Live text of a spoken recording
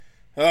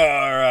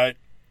All right,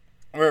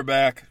 we're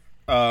back.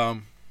 It's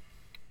a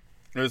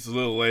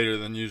little later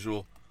than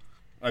usual.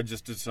 I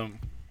just did some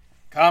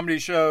comedy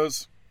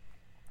shows,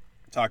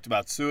 talked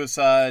about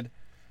suicide.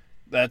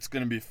 That's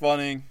going to be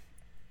funny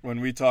when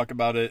we talk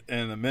about it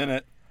in a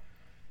minute.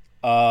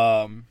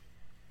 But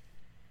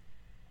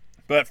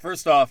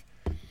first off,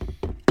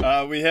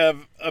 we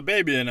have a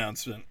baby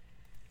announcement.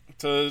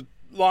 To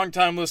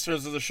longtime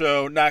listeners of the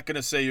show, not going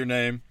to say your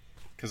name,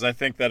 because I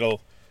think that'll,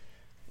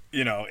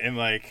 in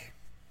like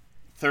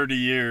 30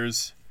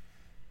 years,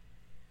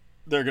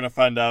 they're going to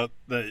find out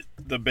that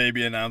the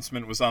baby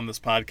announcement was on this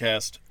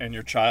podcast, and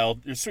your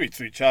child, your sweet,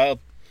 sweet child,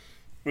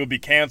 will be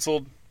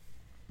canceled.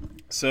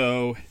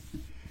 So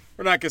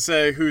we're not going to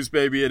say whose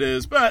baby it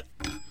is, but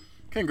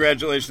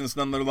congratulations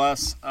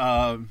nonetheless.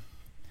 I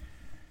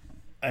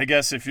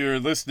guess if you're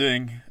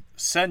listening,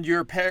 send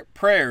your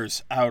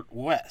prayers out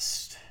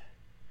west,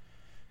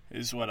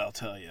 is what I'll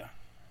tell you.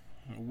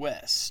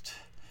 West.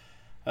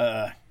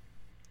 There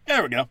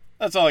we go.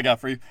 That's all I got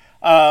for you.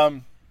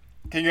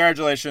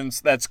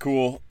 Congratulations. That's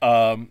cool.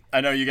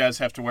 I know you guys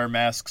have to wear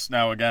masks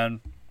now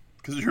again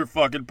because you're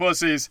fucking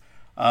pussies.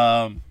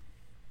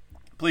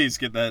 Please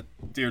get that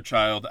dear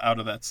child out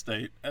of that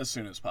state as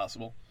soon as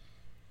possible.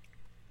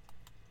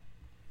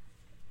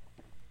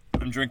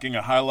 I'm drinking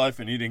a High Life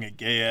and eating a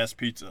gay-ass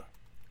pizza.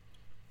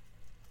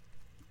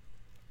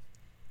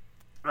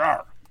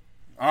 Rawr.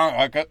 I don't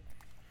like it.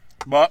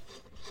 But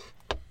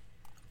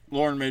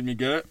Lauren made me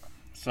get it,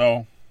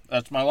 so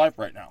that's my life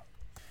right now.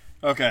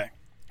 Okay,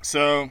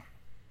 so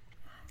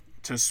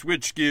to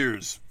switch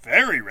gears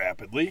very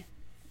rapidly,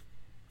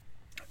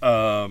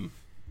 from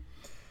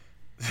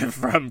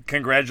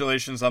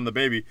congratulations on the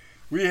baby,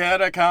 we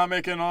had a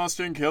comic in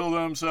Austin killed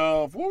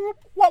himself. Whoop,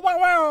 wow, wow,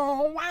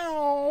 wow,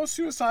 wow,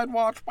 suicide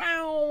watch,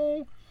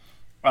 wow.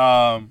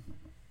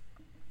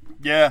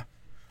 Yeah,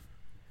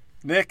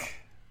 Nick.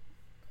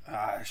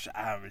 I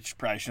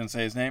probably shouldn't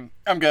say his name.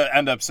 I'm going to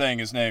end up saying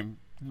his name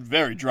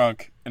very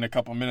drunk in a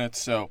couple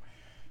minutes, so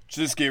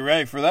just get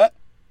ready for that.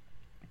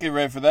 Get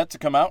ready for that to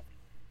come out.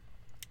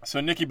 So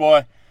Nicky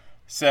Boy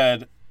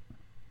said,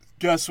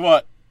 guess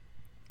what?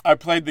 I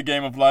played the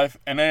game of life,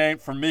 and it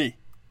ain't for me.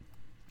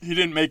 He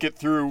didn't make it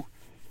through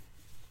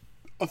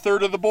a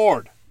third of the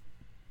board.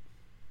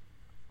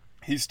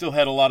 He still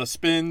had a lot of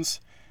spins,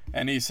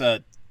 and he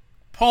said,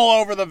 pull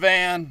over the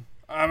van.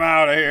 I'm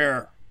out of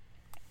here.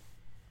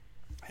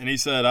 And he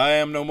said, I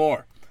am no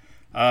more.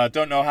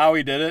 Don't know how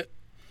he did it.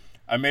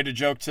 I made a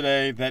joke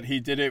today that he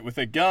did it with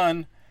a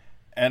gun,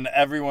 and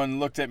everyone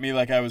looked at me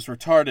like I was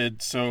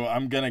retarded, so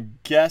I'm going to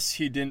guess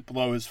he didn't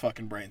blow his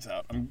fucking brains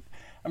out. I'm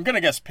going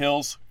to guess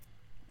pills.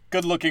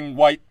 Good-looking,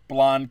 white,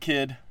 blonde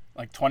kid,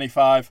 like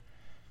 25.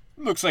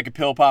 Looks like a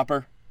pill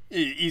popper.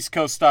 East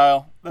Coast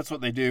style. That's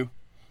what they do.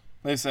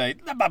 They say,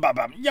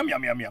 yum,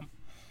 yum, yum, yum.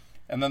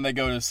 And then they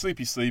go to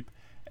sleepy sleep,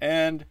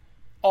 and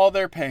all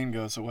their pain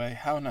goes away.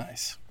 How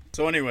nice.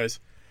 So anyways,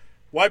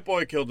 white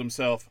boy killed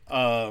himself.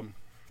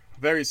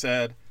 Very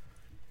sad.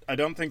 I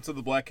don't think to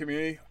the black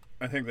community.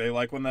 I think they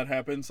like when that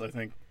happens. I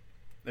think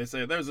they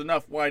say, there's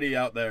enough whitey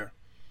out there.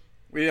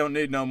 We don't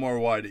need no more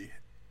whitey.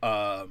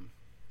 I'm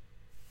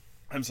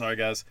sorry,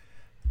 guys.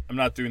 I'm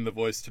not doing the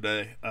voice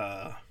today.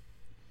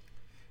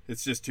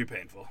 It's just too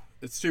painful.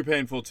 It's too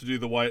painful to do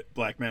the white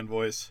black man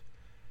voice,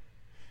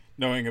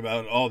 knowing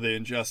about all the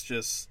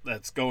injustice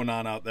that's going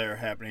on out there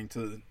happening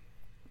to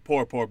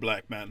poor, poor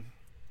black men.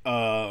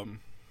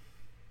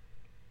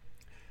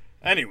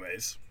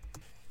 Anyways,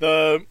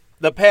 the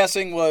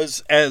passing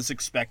was as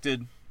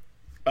expected.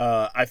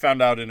 I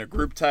found out in a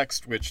group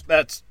text, which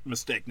that's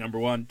mistake number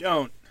one.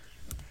 Don't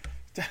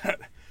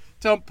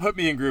put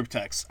me in group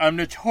texts. I'm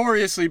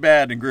notoriously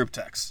bad in group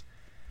texts.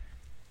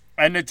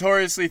 I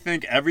notoriously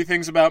think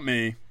everything's about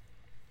me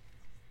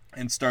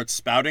and start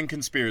spouting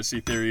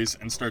conspiracy theories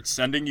and start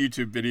sending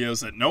YouTube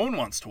videos that no one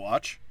wants to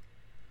watch.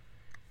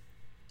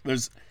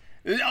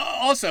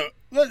 Also,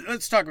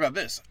 let's talk about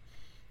this.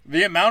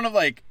 The amount of,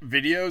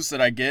 videos that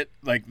I get,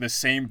 the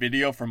same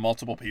video from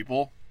multiple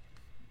people,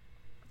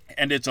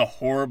 and it's a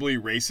horribly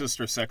racist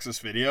or sexist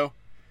video,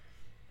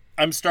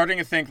 I'm starting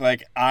to think,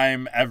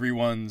 I'm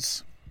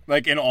everyone's,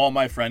 in all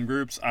my friend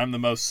groups, I'm the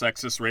most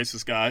sexist,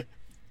 racist guy.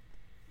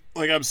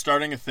 I'm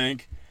starting to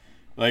think,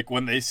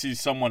 when they see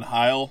someone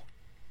Heil,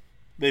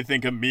 they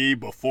think of me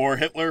before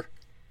Hitler.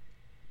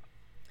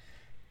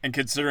 And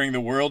considering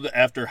the world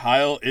after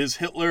Heil is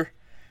Hitler,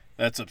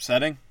 that's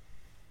upsetting.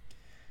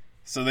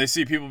 So they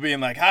see people being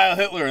like, Heil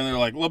Hitler, and they're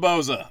like,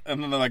 Laboza.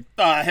 And then they're like,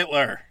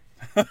 Hitler.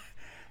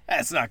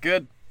 That's not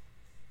good.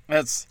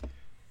 That's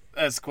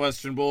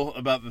questionable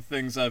about the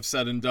things I've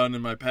said and done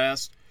in my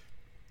past,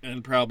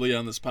 and probably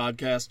on this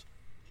podcast.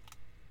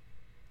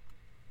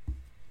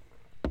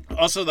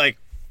 Also,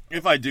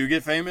 if I do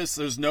get famous,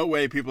 there's no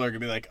way people are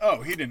going to be like,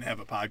 oh, he didn't have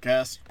a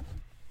podcast.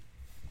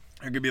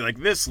 They're going to be like,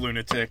 this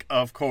lunatic,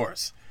 of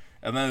course.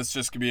 And then it's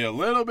just going to be a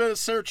little bit of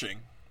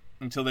searching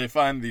until they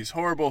find these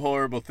horrible,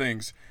 horrible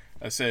things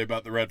I say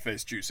about the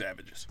red-faced Jew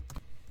savages.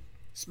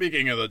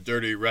 Speaking of the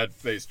dirty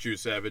red-faced Jew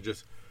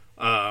savages,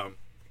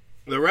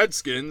 the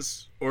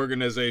Redskins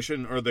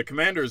organization, or the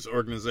Commanders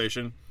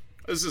organization,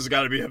 this has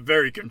got to be a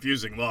very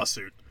confusing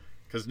lawsuit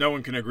because no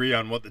one can agree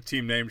on what the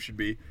team name should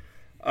be,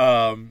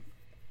 are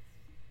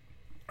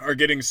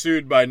getting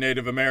sued by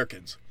Native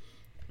Americans.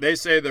 They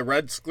say the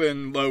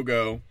Redskin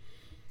logo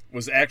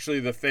was actually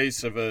the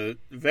face of a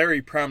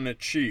very prominent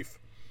chief,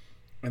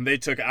 and they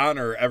took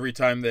honor every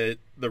time that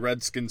the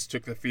Redskins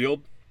took the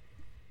field.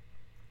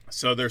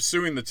 So they're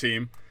suing the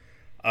team.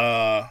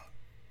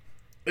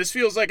 This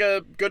feels like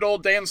a good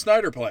old Dan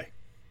Snyder play.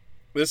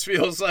 This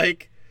feels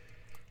like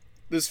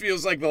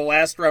the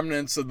last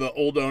remnants of the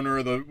old owner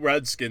of the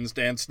Redskins,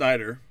 Dan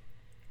Snyder,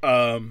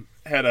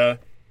 had a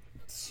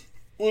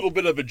little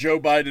bit of a Joe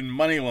Biden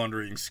money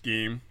laundering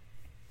scheme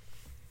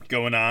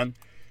going on,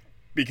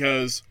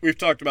 because we've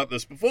talked about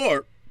this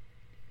before,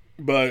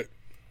 but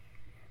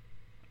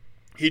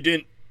he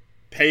didn't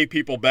pay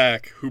people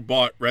back who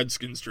bought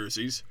Redskins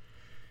jerseys.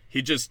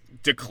 He just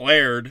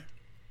declared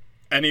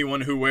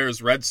anyone who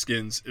wears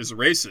Redskins is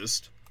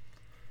racist,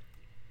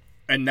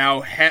 and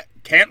now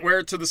can't wear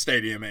it to the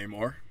stadium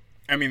anymore.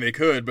 I mean, they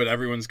could, but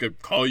everyone's going to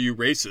call you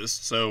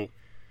racist, so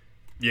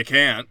you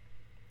can't.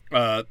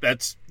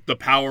 That's the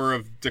power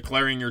of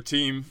declaring your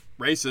team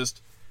racist.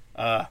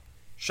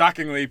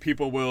 Shockingly,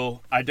 people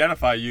will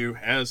identify you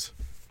as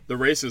the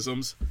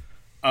racisms.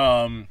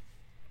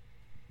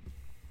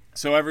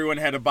 So everyone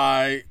had to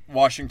buy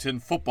Washington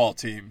football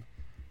team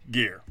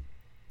gear.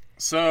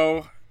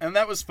 So, and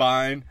that was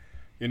fine.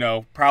 You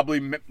know,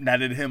 probably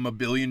netted him $1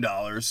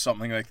 billion,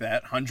 something like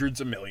that, hundreds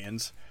of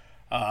millions,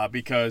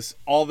 because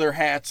all their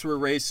hats were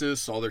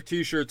racist, all their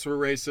t-shirts were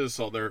racist,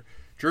 all their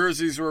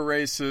jerseys were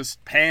racist,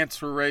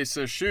 pants were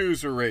racist,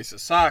 shoes were racist,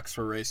 socks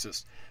were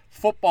racist,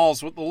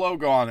 footballs with the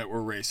logo on it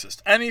were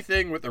racist,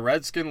 anything with the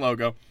Redskin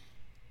logo.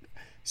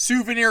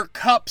 Souvenir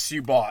cups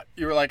you bought,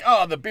 you were like,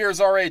 oh, the beer's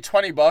already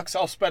 $20,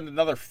 I'll spend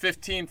another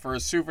 $15 for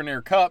a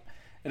souvenir cup.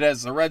 It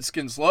has the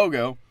Redskins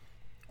logo.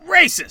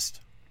 Racist!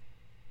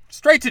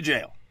 Straight to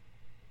jail.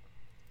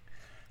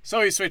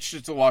 So he switched it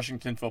to the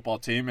Washington football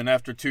team, and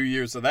after 2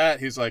 years of that,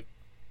 he's like,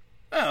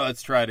 oh,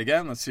 let's try it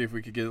again. Let's see if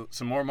we could get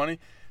some more money.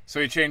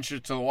 So he changed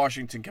it to the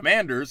Washington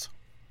Commanders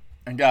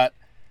and got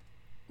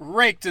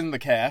raked in the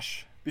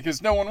cash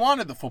because no one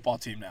wanted the football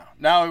team now.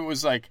 Now it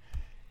was like,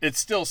 it's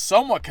still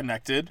somewhat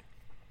connected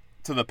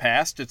to the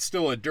past. It's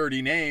still a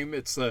dirty name.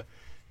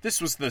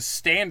 This was the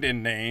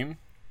stand-in name.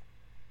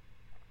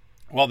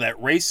 Well, that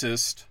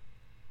racist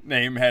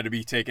name had to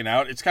be taken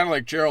out. It's kind of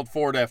like Gerald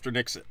Ford after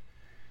Nixon.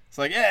 It's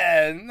like,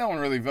 no one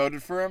really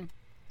voted for him.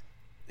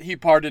 He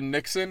pardoned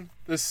Nixon.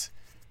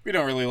 We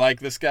don't really like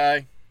this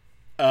guy.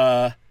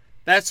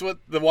 That's what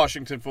the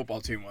Washington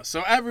football team was.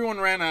 So everyone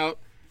ran out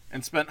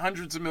and spent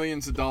hundreds of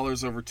millions of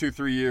dollars over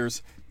 2-3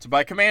 years to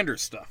buy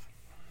Commanders stuff.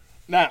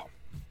 Now,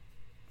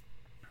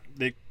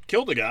 they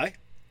killed a guy.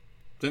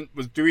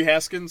 Was Dewey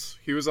Haskins?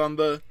 He was on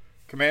the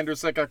Commanders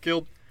that got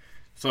killed.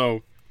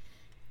 So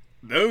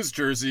those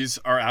jerseys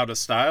are out of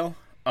style.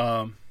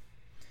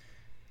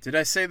 Did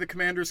I say the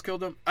Commanders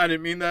killed him? I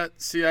didn't mean that.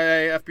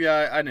 CIA,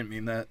 FBI, I didn't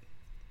mean that.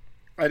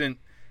 I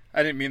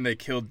didn't mean they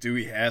killed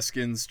Dewey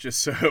Haskins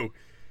just so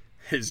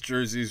his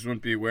jerseys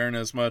wouldn't be wearing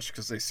as much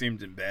because they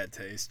seemed in bad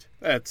taste.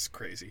 That's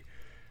crazy.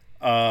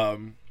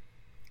 So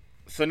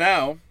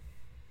now,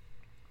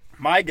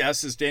 my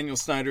guess is Daniel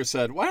Snyder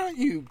said, why don't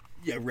you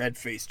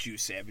red-faced Jew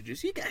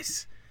savages, you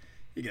guys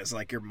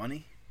like your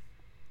money?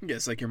 You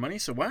guys like your money,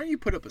 so why don't you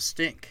put up a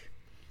stink?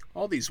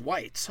 All these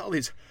whites, all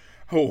these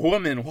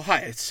women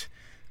whites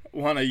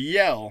want to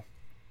yell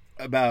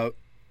about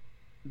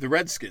the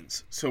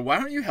Redskins. So why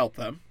don't you help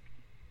them?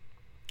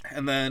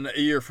 And then a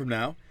year from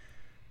now,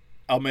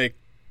 I'll make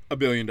 $1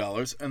 billion.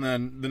 And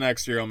then the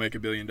next year, I'll make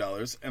 $1 billion.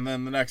 And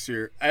then the next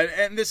year,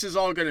 and this is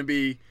all going to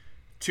be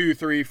 2,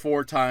 3,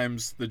 4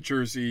 times the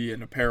jersey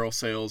and apparel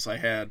sales I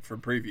had from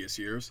previous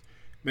years,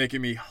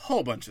 making me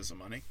whole bunches of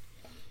money.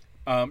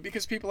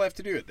 Because people have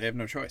to do it. They have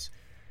no choice.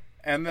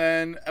 And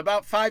then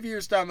about 5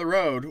 years down the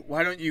road,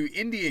 why don't you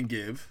Indian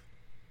give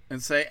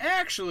and say,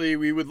 actually,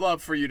 we would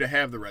love for you to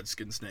have the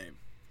Redskins name.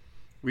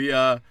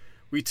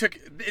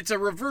 It's a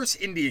reverse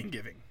Indian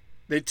giving.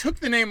 They took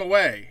the name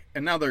away,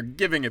 and now they're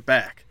giving it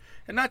back.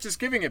 And not just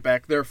giving it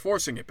back, they're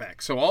forcing it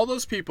back. So all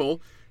those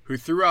people who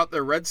threw out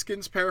their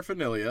Redskins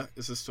paraphernalia,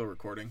 is this still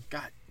recording?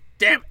 God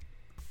damn it.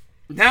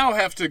 Now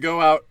have to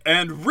go out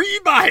and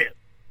rebuy it.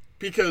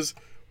 Because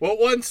what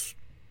once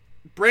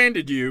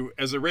branded you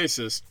as a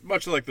racist,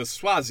 much like the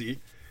Swazi,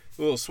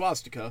 the little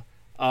swastika,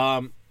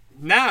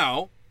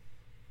 now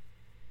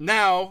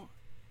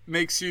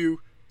makes you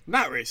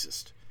not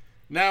racist.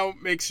 Now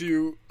makes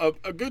you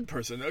a good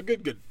person, a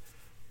good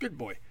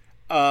boy.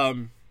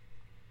 And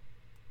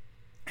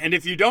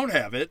if you don't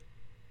have it,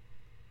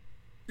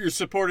 you're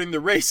supporting the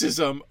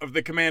racism of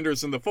the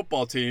Commanders and the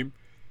football team,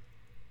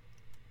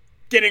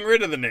 getting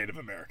rid of the Native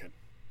American,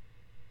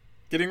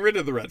 getting rid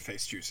of the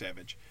red-faced Jew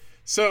savage.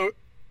 So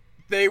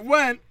they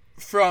went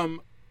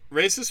from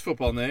racist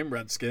football name,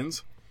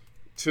 Redskins,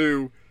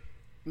 to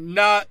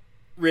not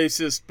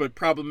racist but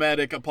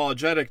problematic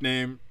apologetic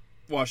name,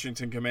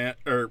 Washington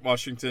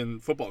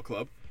Football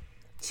Club.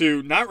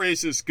 to not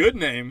racist, good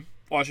name,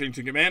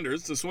 Washington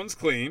Commanders. This one's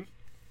clean.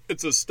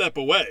 It's a step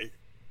away.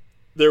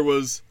 There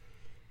was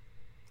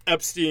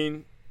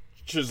Epstein,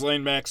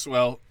 Ghislaine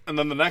Maxwell, and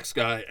then the next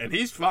guy, and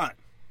he's fine.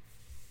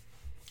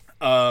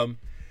 And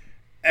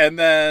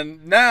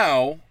then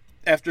now,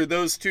 after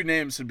those two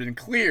names have been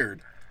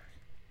cleared,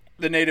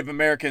 the Native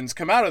Americans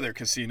come out of their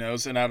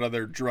casinos and out of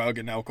their drug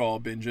and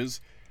alcohol binges,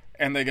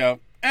 and they go,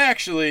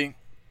 actually,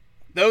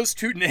 those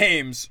two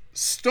names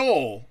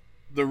stole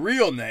the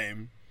real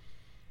name,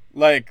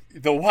 like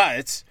the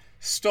whites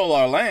stole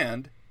our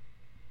land.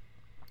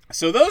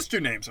 So those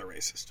two names are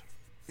racist.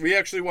 We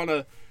actually want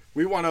to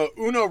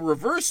uno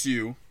reverse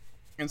you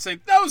and say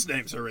those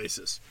names are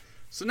racist.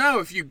 So now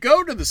if you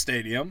go to the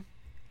stadium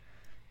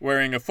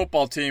wearing a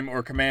football team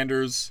or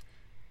Commanders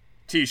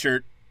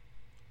t-shirt,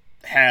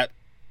 hat,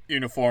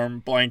 uniform,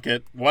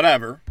 blanket,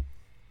 whatever,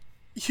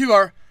 you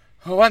are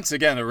once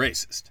again a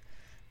racist.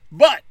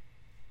 But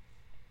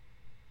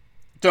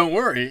don't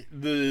worry,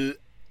 the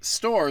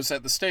stores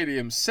at the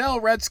stadium sell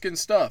Redskin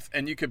stuff,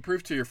 and you can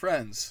prove to your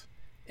friends,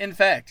 in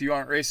fact, you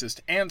aren't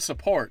racist, and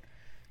support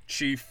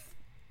Chief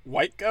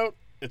White Goat.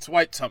 It's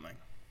White something.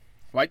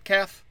 White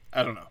Calf?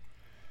 I don't know.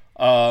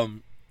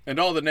 And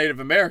all the Native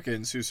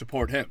Americans who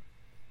support him.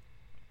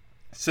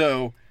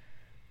 So,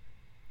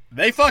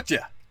 they fucked you.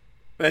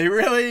 They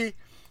really...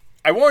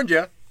 I warned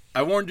you.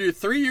 I warned you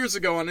 3 years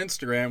ago on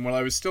Instagram when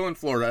I was still in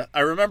Florida.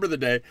 I remember the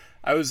day.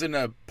 I was in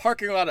a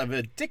parking lot of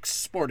a Dick's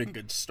Sporting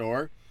Goods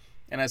store,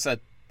 and I said,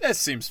 this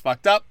seems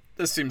fucked up.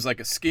 This seems like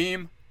a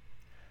scheme.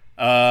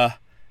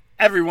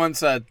 Everyone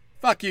said,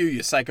 fuck you,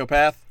 you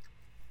psychopath.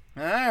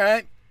 All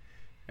right.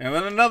 And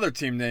then another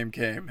team name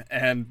came,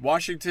 and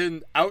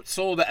Washington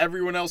outsold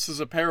everyone else's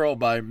apparel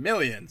by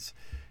millions.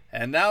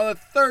 And now the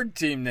third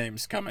team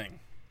name's coming.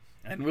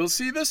 And we'll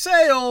see the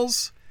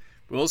sales.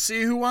 We'll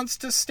see who wants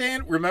to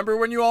stand. Remember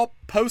when you all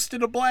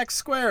posted a black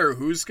square?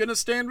 Who's going to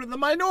stand with the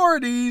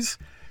minorities?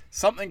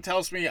 Something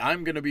tells me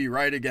I'm going to be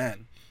right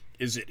again.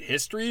 Is it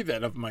history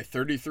that of my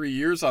 33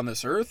 years on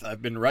this earth,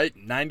 I've been right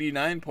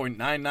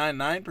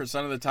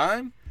 99.999% of the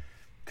time?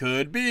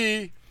 Could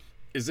be.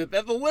 Is it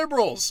that the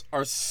liberals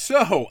are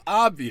so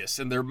obvious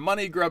in their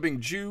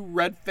money-grubbing Jew,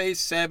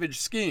 red-faced, savage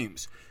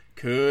schemes?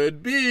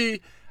 Could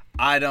be.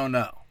 I don't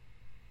know.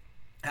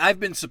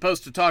 I've been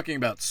supposed to talking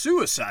about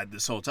suicide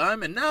this whole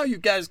time, and now you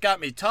guys got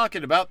me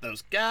talking about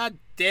those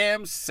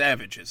goddamn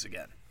savages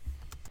again.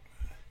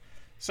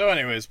 So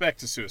anyways, back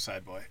to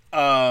Suicide Boy.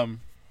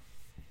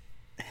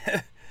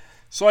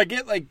 So I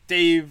get like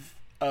David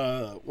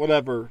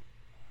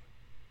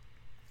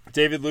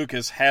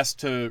Lucas has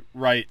to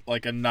write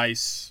like a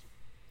nice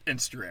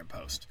Instagram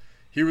post.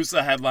 He was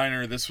the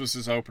headliner, this was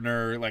his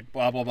opener, like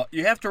blah, blah, blah.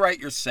 You have to write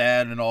your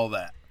sad and all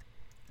that.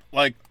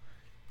 Like,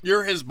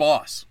 you're his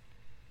boss.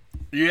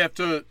 You have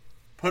to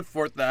put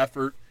forth the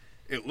effort.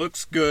 It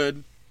looks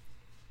good.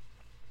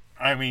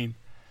 I mean,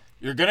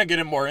 you're going to get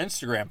him more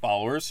Instagram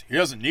followers. He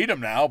doesn't need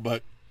them now,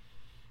 but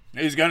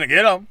he's going to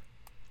get them.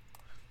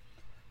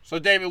 So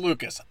David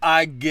Lucas,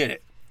 I get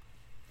it.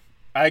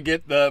 I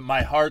get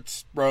my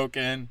heart's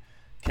broken.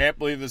 Can't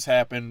believe this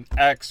happened.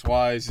 X,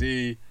 Y,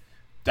 Z.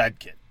 Dead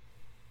kid.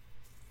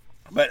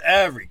 But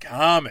every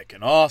comic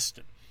in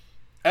Austin,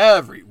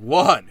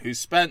 everyone who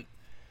spent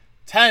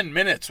 10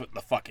 minutes with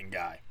the fucking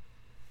guy,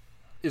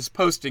 is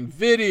posting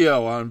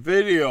video on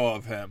video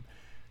of him,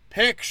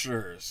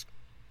 pictures,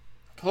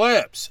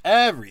 clips,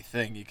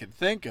 everything you can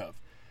think of.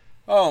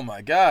 Oh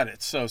my God,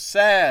 it's so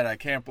sad. I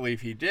can't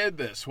believe he did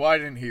this. Why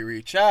didn't he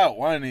reach out?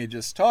 Why didn't he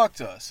just talk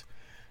to us?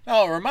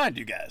 Now, I'll remind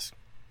you guys,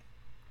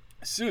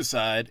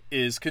 suicide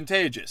is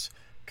contagious.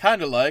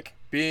 Kind of like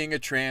being a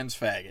trans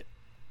faggot.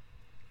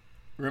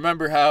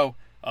 Remember how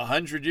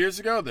 100 years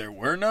ago there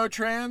were no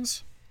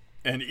trans?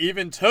 And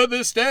even to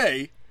this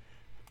day,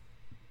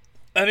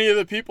 any of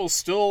the people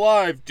still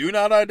alive do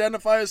not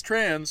identify as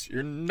trans.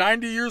 You're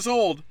 90 years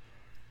old.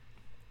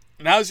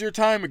 Now's your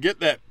time to get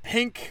that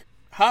pink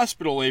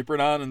hospital apron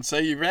on and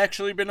say you've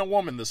actually been a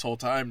woman this whole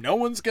time. No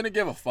one's going to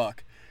give a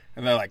fuck.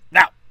 And they're like,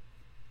 no.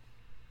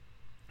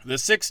 The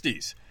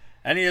 60s.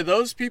 Any of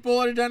those people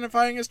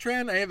identifying as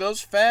trans? Any of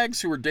those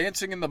fags who were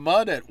dancing in the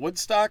mud at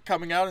Woodstock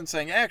coming out and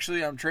saying,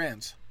 actually, I'm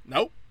trans?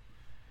 Nope.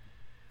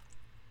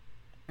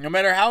 No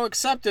matter how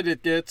accepted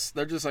it gets,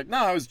 they're just like, no,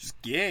 I was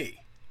just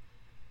gay.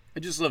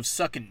 I just love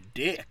sucking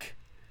dick.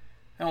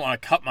 I don't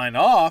want to cut mine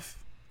off.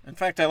 In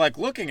fact, I like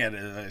looking at it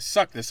as I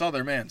suck this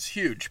other man's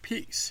huge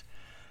piece.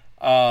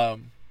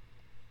 And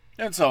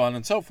so on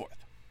and so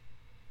forth.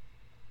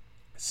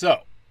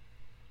 So,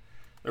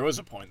 there was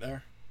a point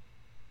there.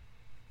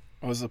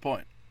 What was the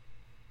point?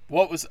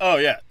 Oh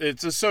yeah,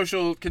 it's a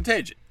social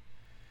contagion.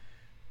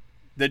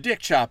 The dick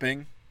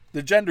chopping,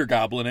 the gender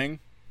goblining,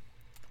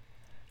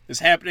 is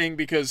happening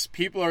because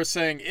people are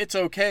saying, it's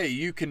okay,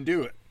 you can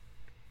do it.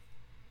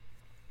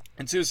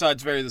 And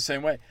suicide's very the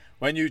same way.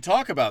 When you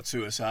talk about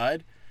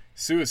suicide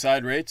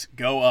rates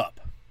go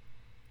up.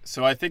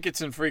 So I think it's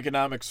in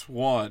Freakonomics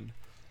 1.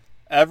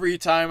 Every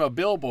time a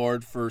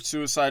billboard for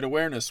suicide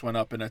awareness went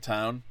up in a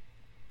town,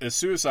 the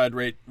suicide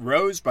rate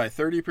rose by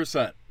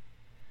 30%.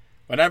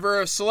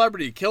 Whenever a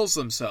celebrity kills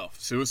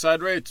themselves,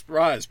 suicide rates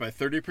rise by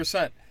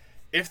 30%.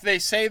 If they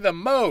say the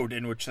mode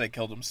in which they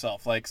killed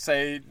themselves, like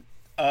say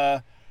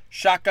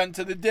shotgun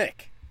to the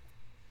dick,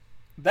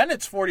 then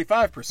it's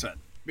 45%.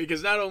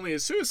 Because not only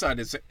is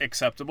suicide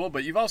acceptable,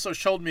 but you've also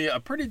showed me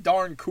a pretty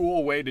darn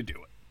cool way to do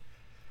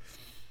it.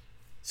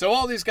 So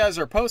all these guys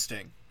are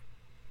posting,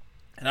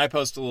 and I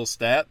post a little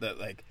stat that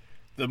like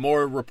the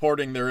more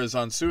reporting there is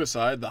on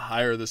suicide, the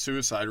higher the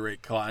suicide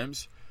rate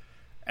climbs.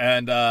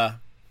 And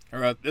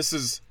this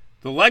is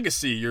the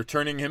legacy you're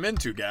turning him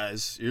into,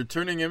 guys. You're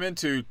turning him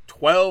into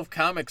 12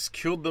 comics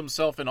killed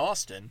themselves in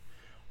Austin,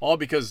 all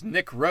because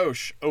Nick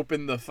Roche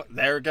opened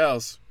there it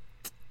goes.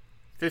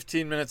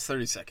 15 minutes,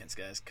 30 seconds,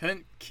 guys.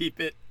 Couldn't keep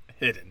it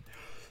hidden.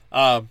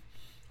 All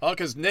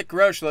because Nick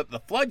Roche let the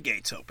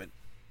floodgates open.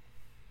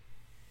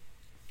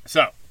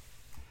 So,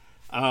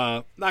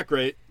 not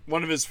great.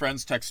 One of his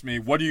friends texted me,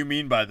 "What do you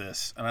mean by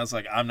this?" And I was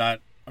like, I'm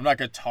not going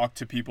to talk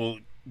to people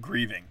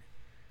grieving.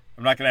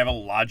 I'm not going to have a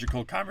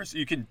logical conversation.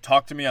 You can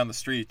talk to me on the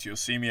streets. You'll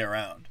see me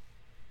around.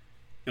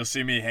 You'll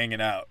see me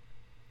hanging out.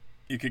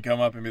 You could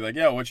come up and be like,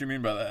 "Yeah, what you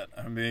mean by that?"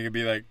 I'm going to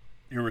be like,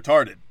 "You're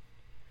retarded.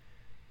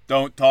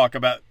 Don't talk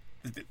about..."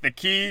 The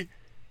key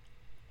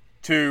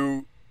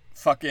to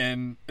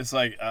fucking... It's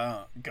like,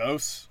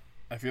 ghosts.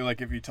 I feel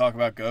like if you talk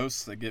about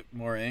ghosts, they get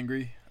more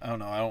angry. I don't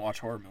know. I don't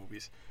watch horror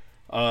movies.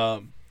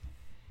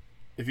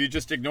 If you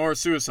just ignore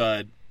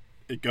suicide,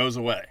 it goes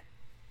away.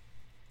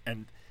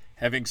 And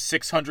having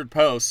 600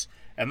 posts,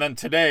 and then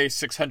today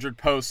 600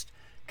 posts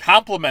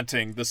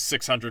complimenting the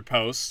 600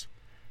 posts.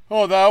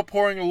 "Oh, the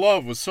outpouring of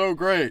love was so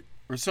great.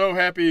 We're so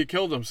happy he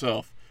killed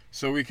himself,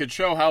 so we could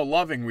show how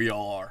loving we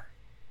all are."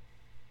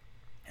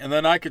 And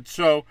then I could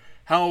show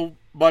how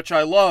much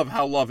I love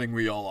how loving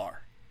we all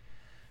are.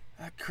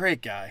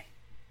 Great guy.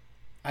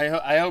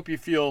 I hope you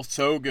feel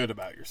so good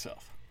about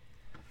yourself.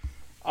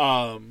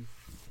 So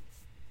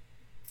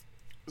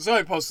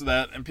I posted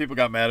that, and people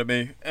got mad at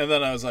me. And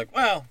then I was like,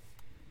 well,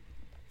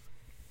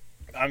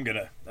 I'm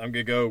gonna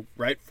go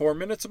write 4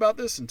 minutes about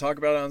this and talk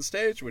about it on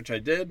stage, which I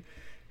did.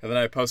 And then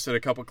I posted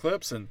a couple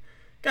clips, and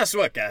guess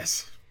what,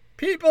 guys?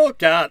 People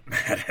got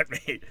mad at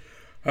me.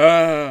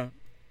 They're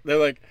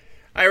like,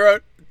 I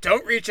wrote,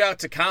 "Don't reach out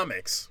to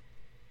comics.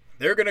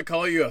 They're gonna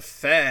call you a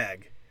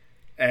fag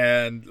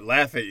and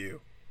laugh at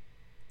you.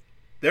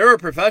 There are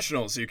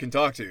professionals you can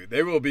talk to.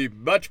 They will be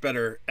much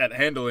better at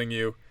handling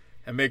you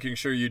and making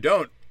sure you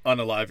don't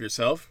unalive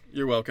yourself."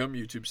 You're welcome,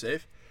 YouTube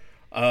safe.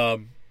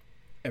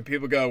 And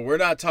people go, "We're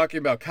not talking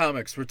about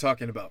comics, we're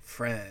talking about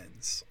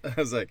friends." I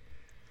was like,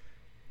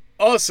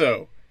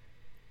 also,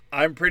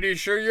 I'm pretty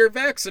sure you're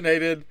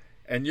vaccinated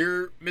and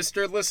you're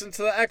Mr. Listen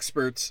to the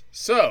Experts.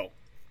 So,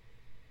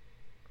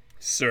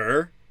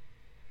 sir,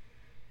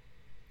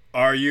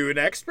 are you an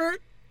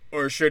expert?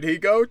 Or should he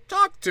go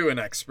talk to an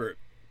expert?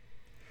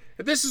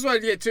 And this is what I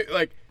get to.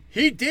 Like,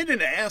 he did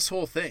an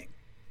asshole thing.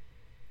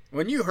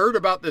 When you heard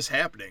about this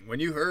happening, when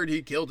you heard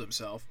he killed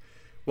himself,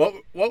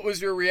 what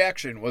was your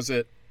reaction? Was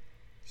it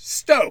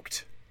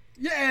stoked?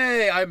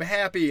 Yay, I'm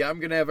happy. I'm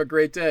going to have a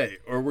great day.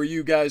 Or were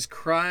you guys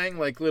crying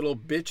like little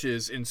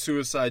bitches in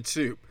Suicide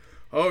Soup?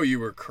 Oh, you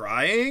were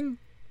crying?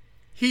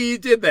 He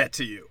did that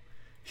to you.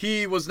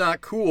 He was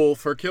not cool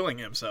for killing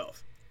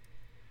himself.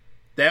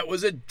 That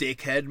was a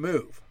dickhead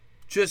move.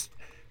 Just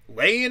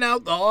laying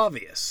out the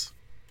obvious.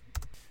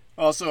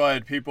 Also, I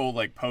had people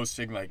like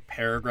posting like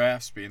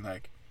paragraphs being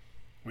like,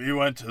 "We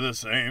went to the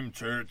same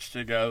church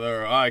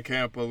together. I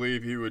can't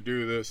believe he would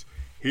do this.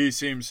 He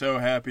seemed so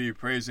happy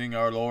praising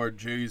our Lord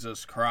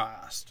Jesus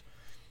Christ."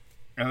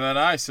 And then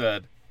I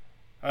said,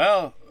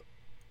 "Well,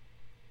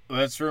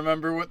 let's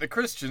remember what the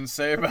Christians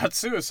say about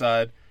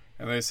suicide."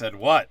 And they said,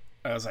 "What?"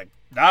 I was like,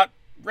 "Not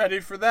ready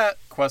for that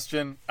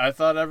question. I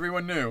thought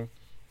everyone knew.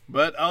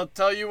 But I'll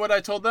tell you what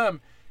I told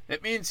them.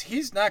 It means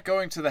he's not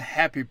going to the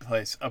happy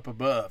place up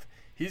above.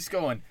 He's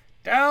going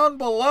down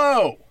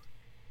below."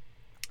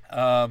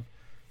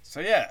 So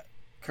yeah,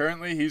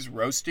 currently he's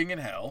roasting in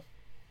hell,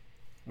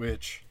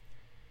 which,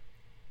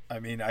 I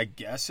mean, I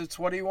guess it's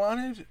what he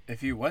wanted.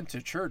 If he went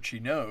to church, he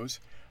knows.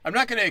 I'm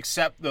not going to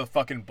accept the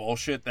fucking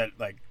bullshit that,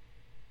 like,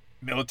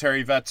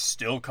 military vets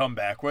still come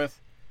back with.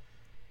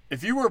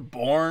 If you were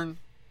born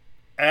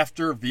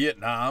after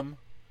Vietnam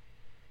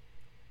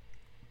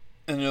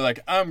and you're like,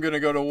 "I'm going to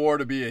go to war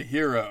to be a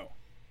hero."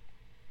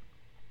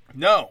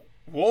 No,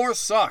 war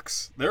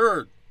sucks. There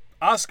are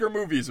Oscar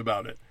movies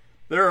about it.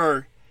 There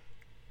are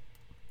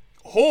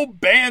whole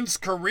bands'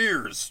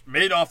 careers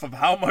made off of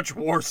how much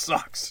war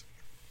sucks.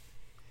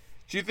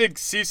 Do you think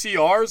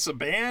CCR's a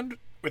band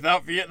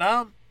without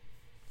Vietnam?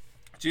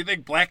 Do you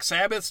think Black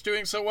Sabbath's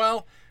doing so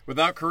well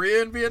without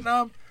Korea and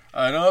Vietnam?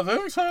 I don't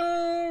think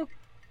so.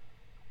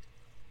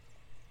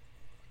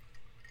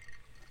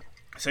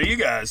 So you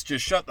guys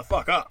just shut the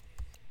fuck up.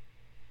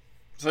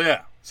 So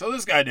yeah, so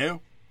this guy knew.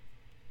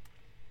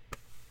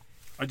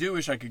 I do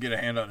wish I could get a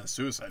hand on his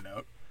suicide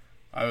note.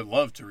 I would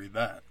love to read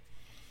that.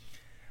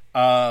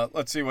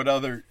 Let's see, what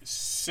other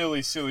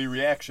silly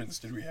reactions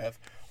did we have?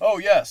 Oh,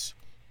 yes.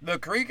 The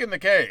Creek and the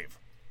Cave,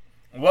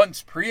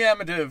 once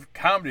preeminent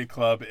comedy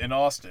club in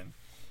Austin,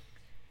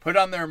 put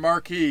on their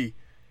marquee,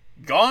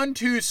 "Gone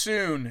too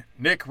soon,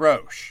 Nick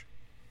Roche."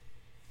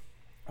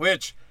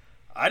 Which,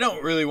 I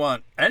don't really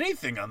want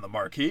anything on the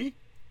marquee.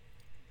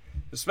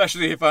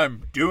 Especially if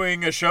I'm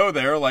doing a show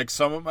there like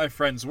some of my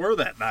friends were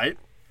that night.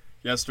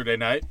 Yesterday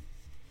night.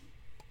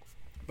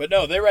 But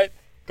no, they write,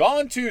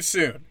 "Gone too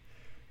soon."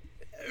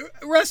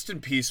 Rest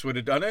in peace would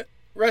have done it.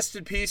 Rest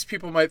in peace,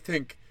 people might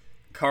think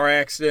car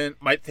accident,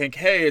 might think,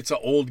 hey, it's an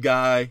old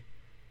guy.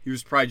 He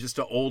was probably just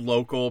an old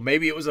local.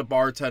 Maybe it was a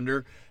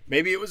bartender.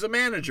 Maybe it was a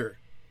manager.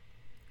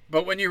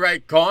 But when you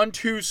write "gone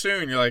too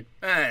soon," you're like,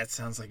 it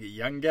sounds like a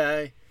young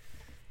guy.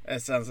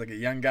 That sounds like a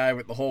young guy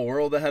with the whole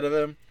world ahead of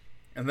him.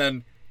 And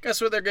then,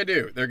 guess what they're going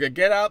to do? They're going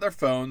to get out their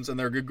phones and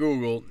they're going to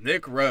Google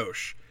Nick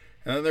Roche.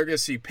 And then they're going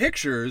to see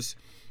pictures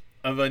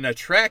of an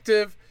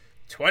attractive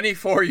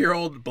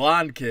 24-year-old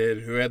blonde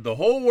kid who had the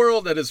whole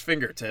world at his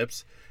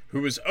fingertips,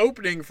 who was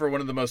opening for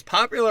one of the most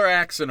popular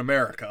acts in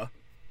America,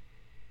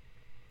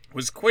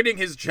 was quitting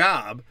his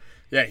job.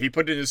 Yeah, he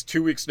put in his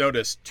 2 weeks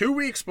notice 2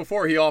 weeks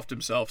before he offed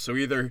himself. So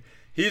either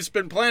he's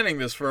been planning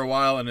this for a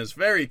while and is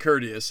very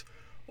courteous,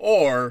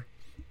 or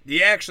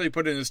he actually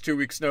put in his 2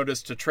 weeks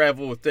notice to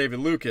travel with David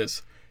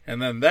Lucas,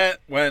 and then that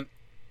went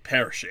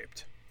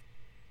pear-shaped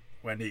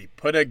when he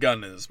put a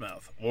gun in his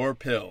mouth, or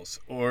pills,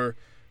 or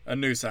a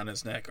noose on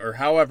his neck, or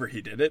however he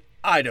did it.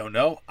 I don't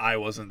know. I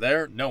wasn't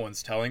there. No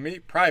one's telling me.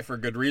 Probably for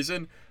good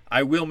reason.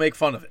 I will make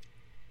fun of it.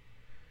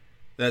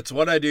 That's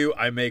what I do.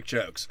 I make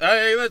jokes.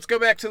 Hey, let's go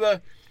back to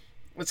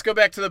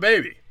the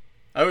baby.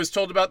 I was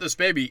told about this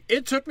baby.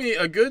 It took me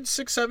a good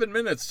 6-7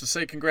 minutes to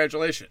say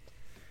congratulations.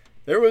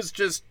 There was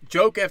just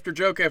joke after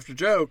joke after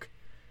joke,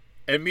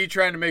 and me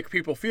trying to make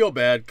people feel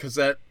bad because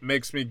that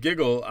makes me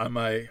giggle on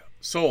my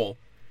soul.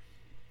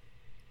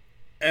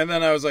 And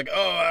then I was like,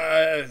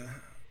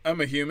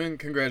 I'm a human.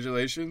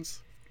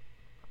 Congratulations.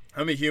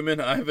 I'm a human.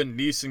 I have a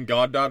niece and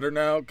goddaughter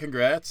now.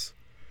 Congrats.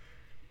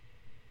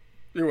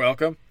 You're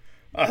welcome.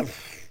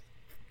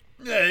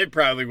 It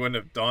probably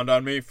wouldn't have dawned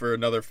on me for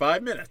another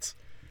 5 minutes.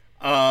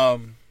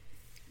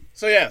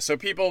 So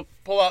people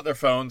pull out their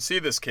phones, see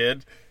this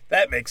kid.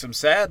 That makes them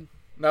sad.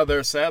 Now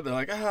they're sad. They're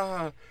like,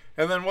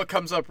 And then what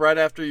comes up right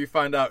after you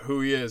find out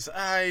who he is?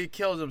 He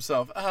killed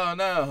himself. Oh,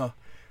 no.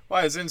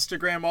 Why is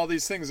Instagram all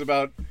these things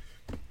about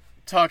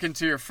talking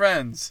to your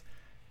friends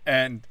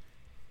and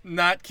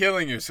not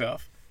killing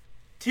yourself?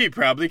 He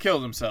probably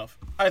killed himself.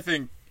 I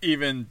think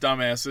even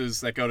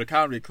dumbasses that go to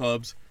comedy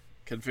clubs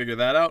can figure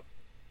that out.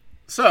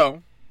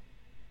 So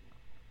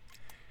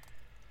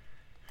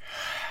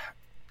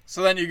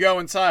then you go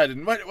inside,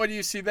 and what do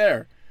you see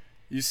there?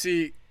 You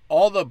see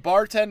all the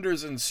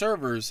bartenders and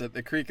servers at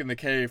the Creek and the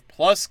Cave,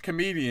 plus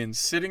comedians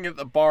sitting at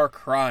the bar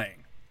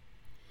crying.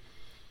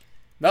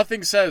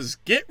 Nothing says,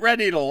 get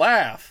ready to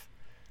laugh,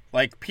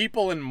 like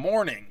people in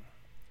mourning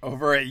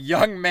over a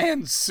young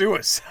man's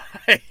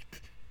suicide.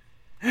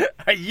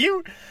 Are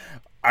you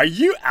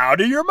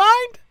out of your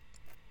mind?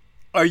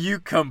 Are you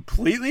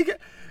completely...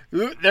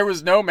 There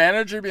was no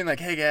manager being like,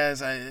 hey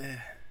guys,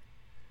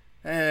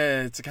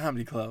 it's a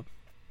comedy club.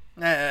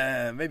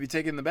 Maybe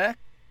take it in the back.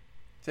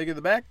 Take it in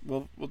the back.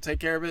 We'll take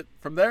care of it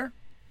from there.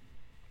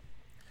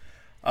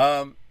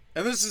 And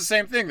this is the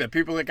same thing that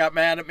people that got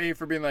mad at me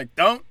for being like,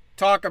 don't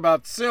talk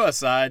about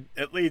suicide.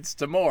 It leads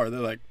to more. They're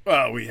like,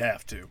 well, we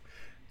have to.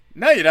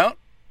 No, you don't.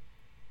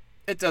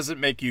 It doesn't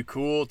make you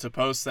cool to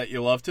post that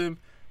you loved him.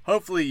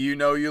 Hopefully you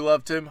know you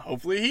loved him.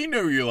 Hopefully he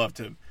knew you loved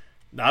him.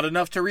 Not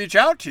enough to reach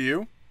out to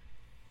you.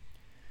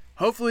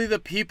 Hopefully the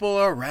people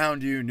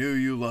around you knew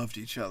you loved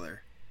each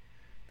other.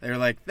 They were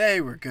like, they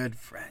were good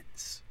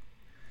friends.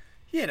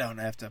 You don't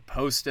have to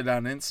post it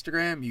on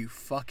Instagram, you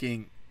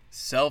fucking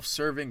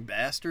self-serving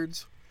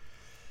bastards.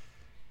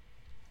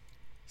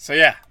 So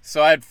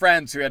I had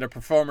friends who had a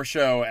performer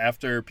show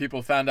after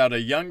people found out a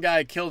young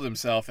guy killed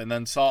himself and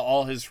then saw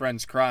all his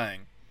friends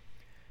crying.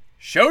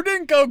 Show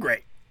didn't go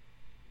great.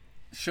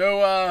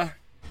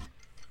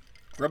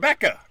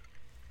 Rebecca,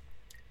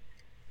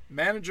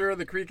 manager of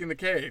the Creek and the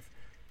Cave,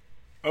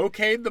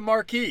 okayed the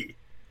marquee.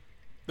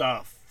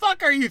 The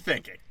fuck are you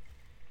thinking?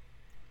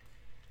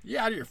 You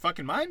out of your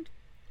fucking mind?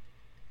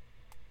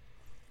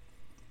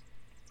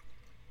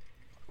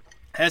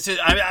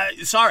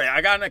 Sorry,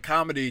 I got into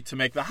comedy to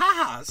make the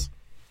ha-has.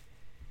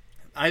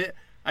 I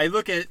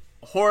look at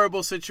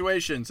horrible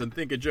situations and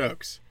think of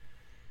jokes.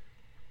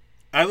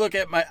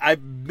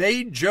 I've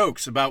made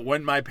jokes about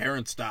when my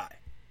parents die.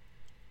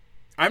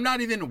 I'm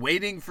not even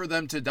waiting for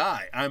them to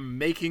die. I'm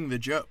making the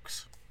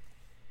jokes.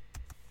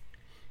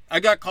 I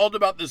got called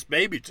about this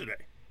baby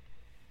today.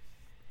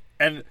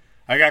 And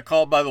I got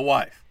called by the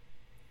wife.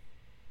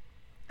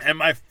 And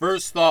my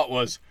first thought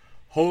was,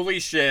 holy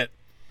shit,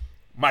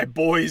 my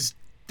boy's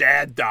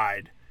dad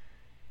died.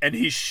 And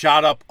he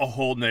shot up a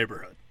whole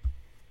neighborhood.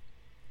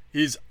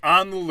 He's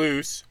on the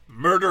loose,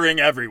 murdering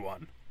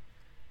everyone.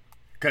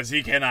 Because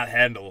he cannot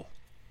handle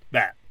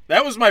that.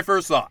 That was my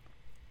first thought.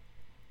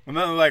 And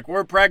then they're like,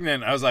 we're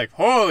pregnant. I was like,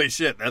 holy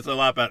shit, that's a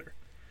lot better.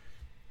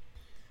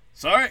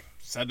 Sorry,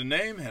 said a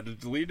name, had to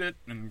delete it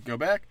and go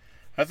back.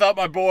 I thought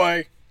my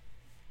boy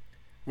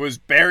was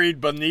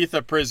buried beneath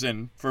a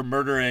prison for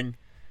murdering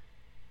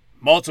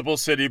multiple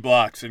city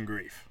blocks in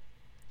grief.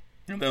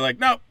 And they're like,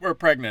 nope, we're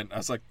pregnant. I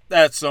was like,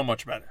 that's so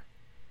much better.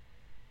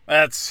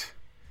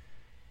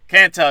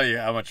 Can't tell you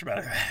how much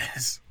better that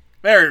is.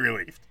 Very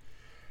relieved.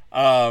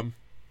 So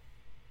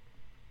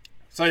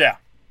yeah.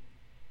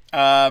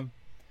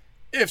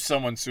 If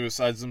someone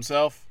suicides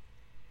themselves,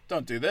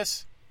 don't do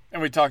this.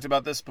 And we talked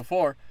about this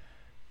before.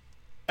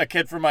 A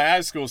kid from my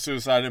high school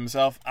suicided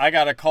himself. I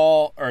got a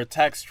call or a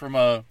text from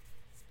a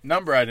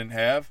number I didn't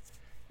have.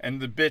 And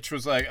the bitch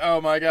was like,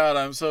 oh my God,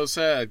 I'm so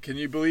sad. Can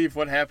you believe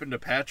what happened to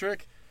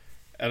Patrick?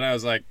 And I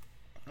was like,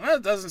 well,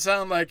 it doesn't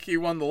sound like he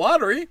won the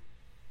lottery.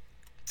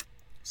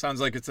 Sounds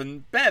like it's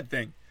a bad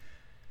thing.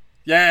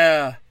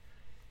 Yeah.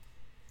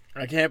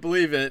 I can't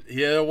believe it.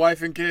 He had a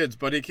wife and kids,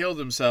 but he killed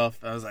himself.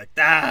 I was like,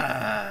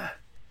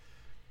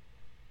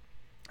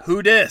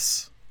 who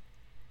dis?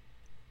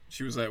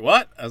 She was like,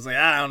 what? I was like,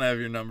 I don't have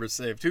your number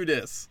saved. Who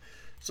dis?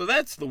 So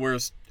that's the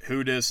worst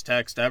who dis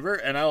text ever,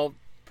 and I'll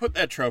put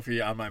that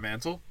trophy on my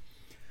mantle.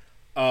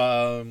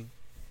 I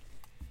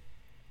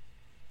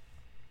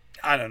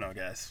don't know,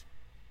 guys.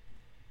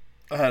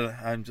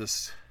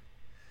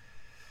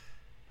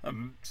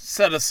 I'm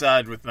set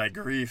aside with my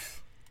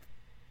grief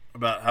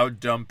about how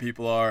dumb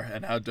people are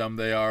and how dumb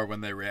they are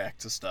when they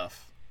react to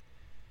stuff.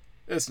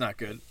 It's not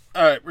good.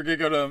 All right, we're going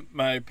to go to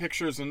my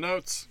pictures and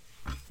notes.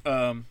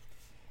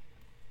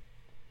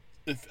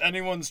 If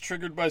anyone's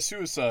triggered by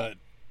suicide,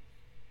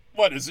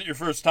 what, is it your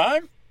first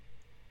time?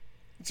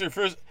 It's your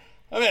first...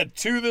 I've had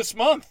 2 this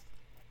month.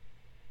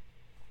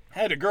 I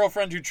had a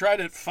girlfriend who tried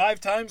it 5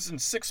 times in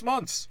 6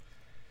 months.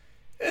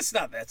 It's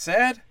not that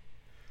sad.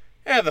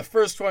 Yeah, the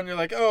first one you're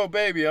like, oh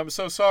baby, I'm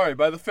so sorry.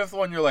 By the 5th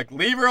one you're like,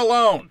 leave her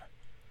alone.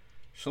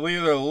 She'll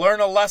either learn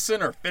a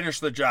lesson or finish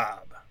the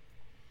job.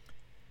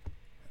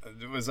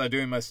 Was I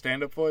doing my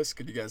stand-up voice?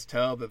 Could you guys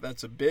tell that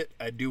that's a bit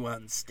I do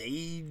on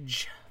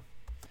stage?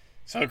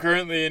 So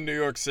currently in New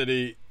York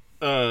City,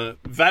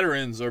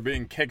 veterans are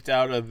being kicked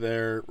out of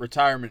their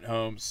retirement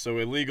homes so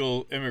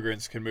illegal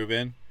immigrants can move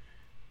in.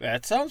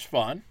 That sounds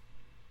fun.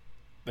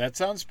 That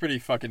sounds pretty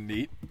fucking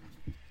neat.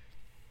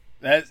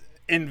 That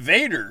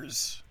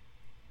invaders.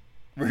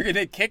 We're going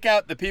to kick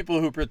out the people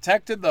who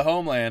protected the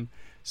homeland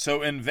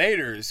so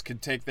invaders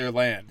could take their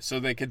land, so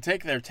they could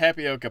take their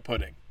tapioca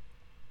pudding.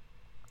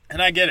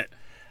 And I get it.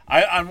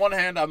 On one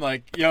hand, I'm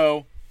like,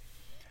 yo,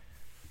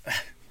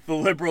 the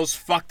liberals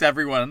fucked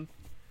everyone.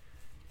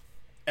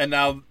 And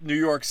now New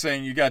York's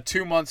saying you got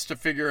 2 months to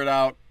figure it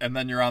out, and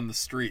then you're on the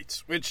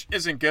streets, which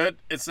isn't good.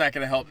 It's not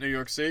going to help New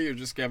York City. You're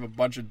just going to have a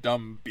bunch of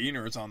dumb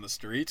beaners on the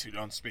streets who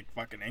don't speak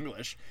fucking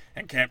English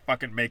and can't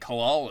fucking make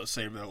halal to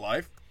save their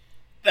life.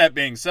 That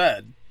being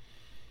said,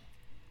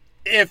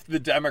 if the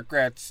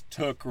Democrats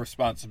took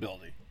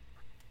responsibility,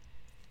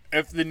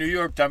 if the New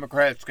York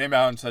Democrats came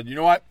out and said, you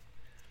know what?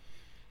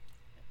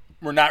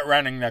 We're not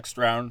running next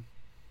round.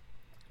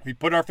 We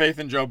put our faith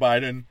in Joe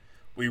Biden.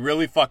 We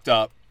really fucked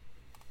up.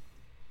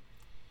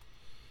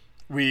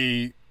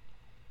 We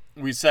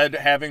said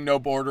having no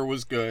border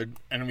was good,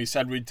 and we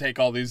said we'd take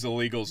all these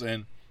illegals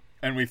in,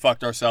 and we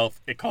fucked ourselves.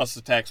 It cost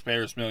the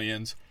taxpayers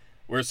millions.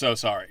 We're so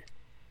sorry.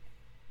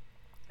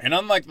 And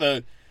unlike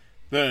the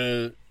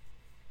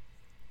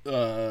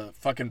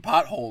fucking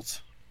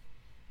potholes,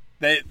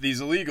 these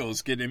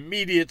illegals get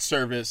immediate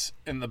service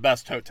in the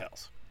best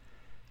hotels.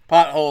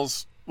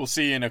 Potholes, we'll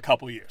see in a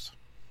couple years.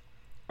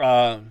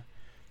 That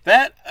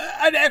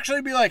I'd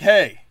actually be like,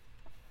 hey,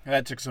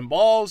 that took some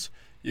balls.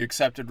 You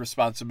accepted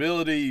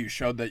responsibility. You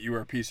showed that you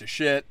were a piece of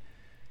shit.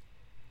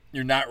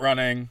 You're not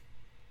running.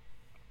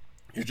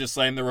 You're just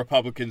letting the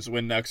Republicans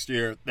win next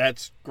year.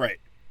 That's great.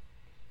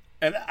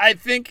 And I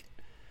think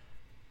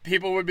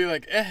people would be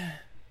like,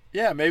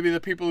 yeah, maybe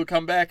the people who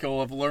come back will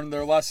have learned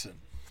their lesson.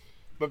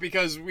 But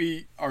because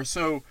we are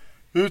so,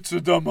 it's a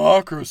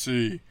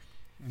democracy.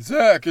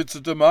 Zach, it's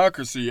a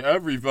democracy.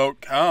 Every vote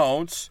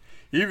counts.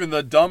 Even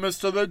the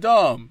dumbest of the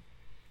dumb.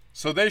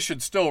 So they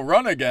should still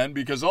run again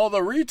because all the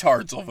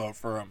retards will vote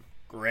for him.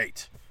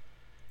 Great.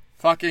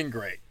 Fucking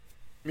great.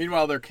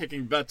 Meanwhile, they're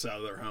kicking vets out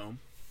of their home.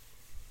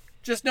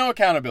 Just no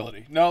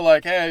accountability. No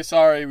like, hey,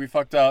 sorry, we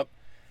fucked up.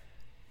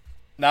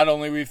 Not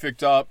only we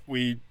fucked up,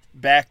 we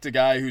backed a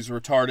guy who's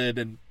retarded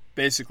and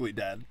basically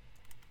dead.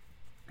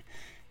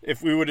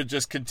 If we would have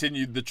just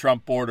continued the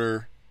Trump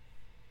border,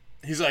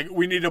 he's like,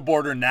 we need a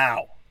border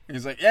now. And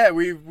he's like, yeah,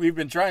 we've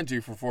been trying to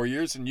for 4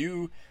 years, and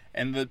you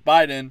and the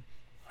Biden,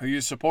 who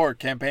you support,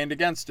 campaigned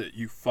against it.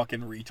 You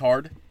fucking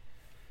retard.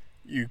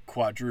 You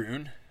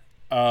quadroon.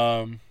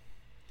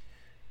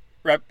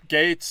 Rep.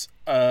 Gates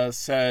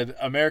said,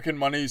 American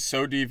money's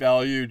so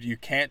devalued, you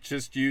can't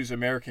just use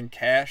American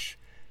cash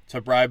to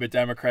bribe a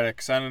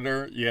Democratic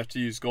senator. You have to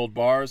use gold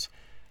bars.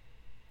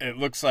 It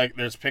looks like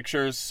there's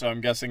pictures, so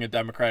I'm guessing a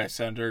Democratic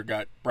senator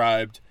got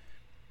bribed,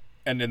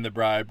 and in the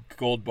bribe,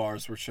 gold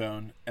bars were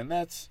shown. And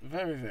that's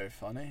very, very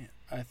funny.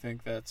 I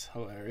think that's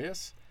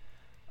hilarious.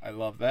 I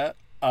love that.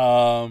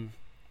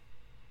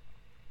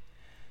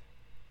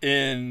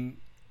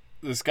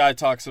 This guy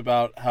talks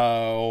about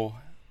how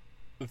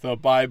the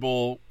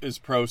Bible is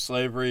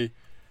pro-slavery,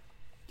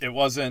 it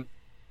wasn't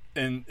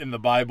in the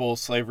Bible.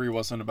 Slavery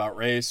wasn't about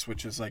race,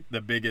 which is like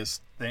the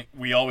biggest thing.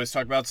 We always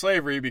talk about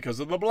slavery because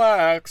of the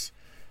blacks.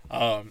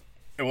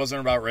 It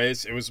wasn't about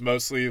race. It was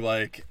mostly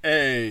like,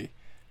 hey,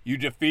 you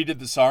defeated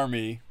this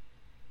army.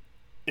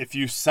 If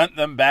you sent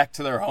them back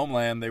to their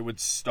homeland, they would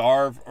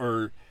starve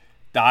or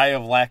die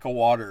of lack of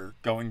water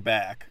going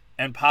back,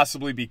 and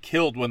possibly be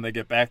killed when they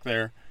get back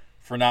there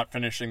for not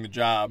finishing the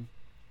job.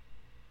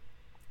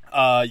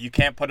 You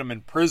can't put them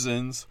in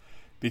prisons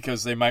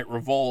because they might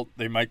revolt.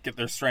 They might get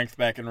their strength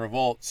back in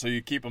revolt. So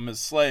you keep them as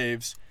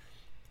slaves.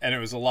 And it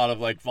was a lot of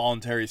like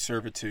voluntary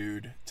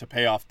servitude to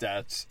pay off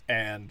debts,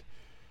 and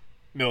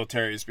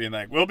militaries being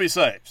like, we'll be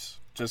slaves.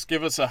 Just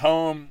give us a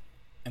home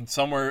and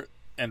somewhere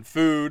and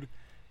food,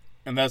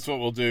 and that's what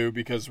we'll do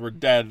because we're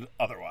dead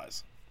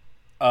otherwise.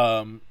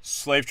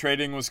 Slave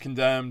trading was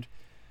condemned.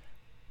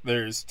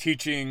 There's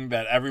teaching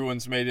that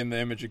everyone's made in the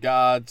image of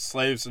God.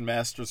 Slaves and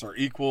masters are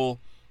equal.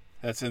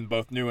 That's in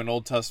both New and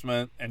Old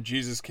Testament. And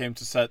Jesus came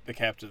to set the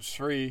captives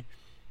free.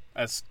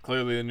 That's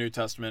clearly the New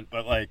Testament.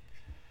 But like,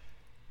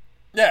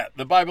 yeah,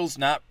 the Bible's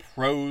not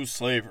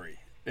pro-slavery.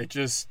 It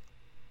just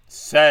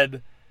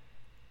said,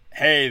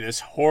 hey,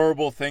 this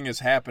horrible thing is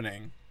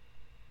happening.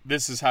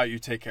 This is how you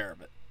take care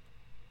of it.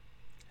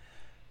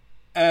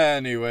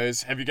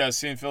 Anyways, have you guys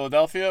seen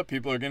Philadelphia?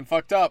 People are getting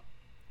fucked up.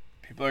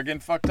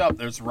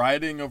 There's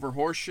rioting over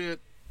horse shit.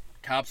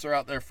 Cops are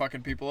out there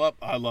fucking people up.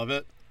 I love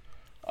it.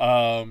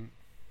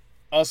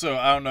 Also,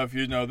 I don't know if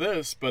you know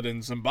this, but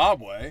in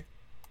Zimbabwe,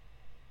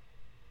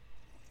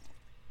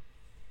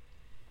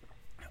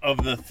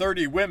 of the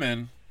 30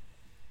 women,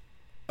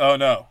 oh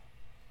no.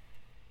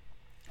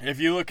 If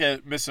you look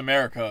at Miss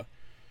America,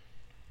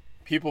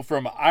 people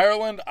from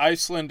Ireland,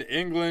 Iceland,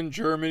 England,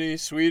 Germany,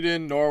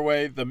 Sweden,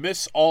 Norway, the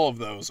Miss, all of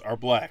those are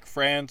black.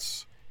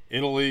 France,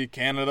 Italy,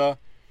 Canada,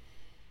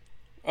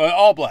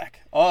 all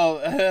black.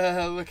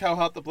 Look how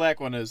hot the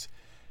black one is.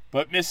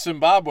 But Miss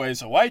Zimbabwe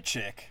is a white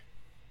chick.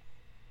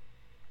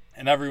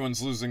 And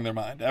everyone's losing their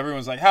mind.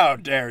 Everyone's like, how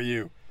dare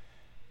you?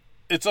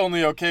 It's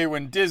only okay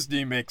when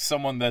Disney makes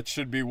someone that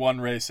should be one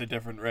race a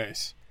different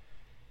race.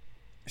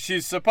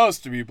 She's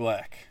supposed to be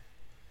black.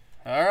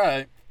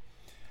 Alright.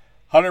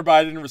 Hunter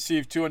Biden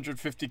received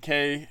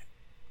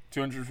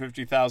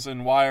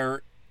 $250,000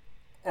 wire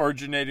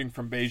originating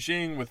from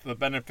Beijing, with the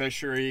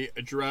beneficiary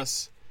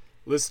address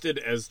listed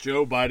as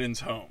Joe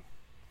Biden's home.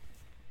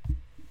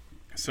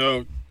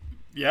 So,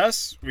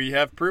 yes, we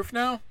have proof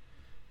now.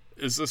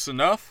 Is this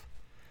enough?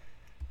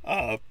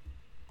 In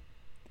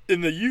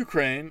the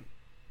Ukraine,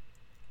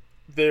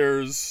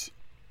 there's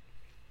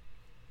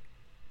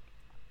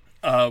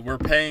we're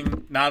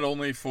paying not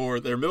only for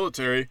their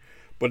military,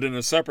 but in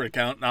a separate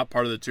account, not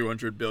part of the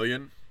 $200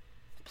 billion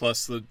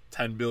plus the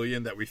 $10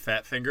 billion that we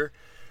fat finger.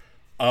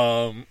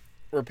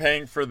 We're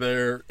paying for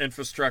their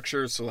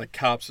infrastructure, so like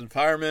cops and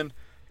firemen,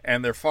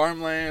 and their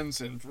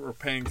farmlands, and we're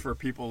paying for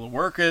people to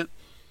work it.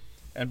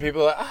 And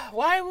people are like,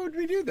 why would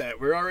we do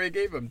that? We already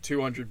gave them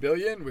 $200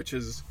 billion, which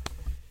is,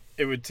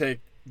 it would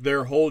take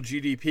their whole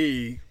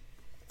GDP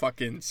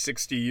fucking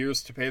 60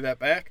 years to pay that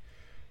back.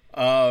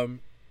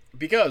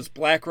 Because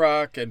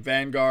BlackRock and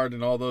Vanguard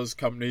and all those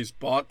companies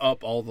bought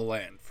up all the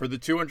land. For the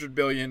 $200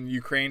 billion,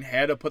 Ukraine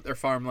had to put their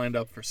farmland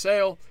up for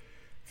sale.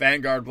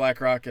 Vanguard,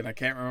 BlackRock, and I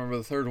can't remember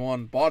the third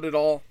one, bought it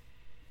all.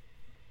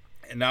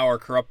 And now our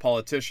corrupt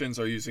politicians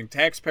are using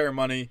taxpayer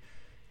money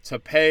to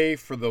pay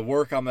for the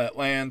work on that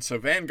land, so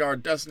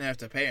Vanguard doesn't have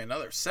to pay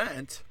another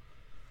cent.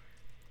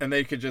 And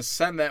they could just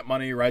send that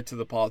money right to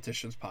the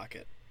politician's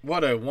pocket.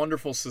 What a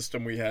wonderful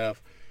system we have.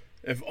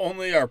 If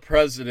only our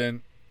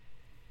president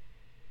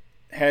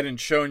hadn't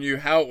shown you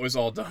how it was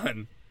all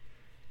done,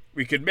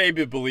 we could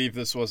maybe believe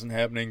this wasn't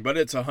happening, but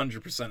it's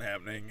 100%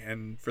 happening.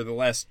 And for the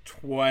last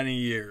 20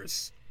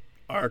 years,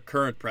 our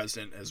current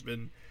president has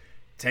been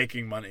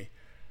taking money.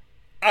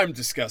 I'm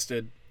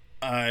disgusted.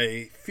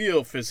 I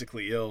feel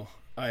physically ill.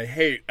 I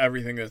hate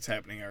everything that's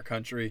happening in our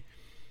country.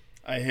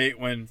 I hate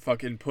when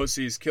fucking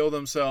pussies kill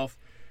themselves.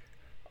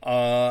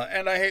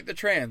 And I hate the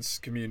trans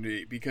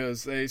community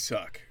because they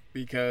suck.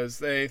 Because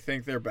they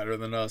think they're better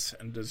than us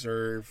and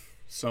deserve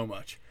so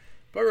much.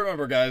 But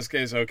remember, guys,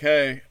 gay's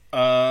okay.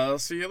 I'll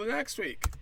see you next week.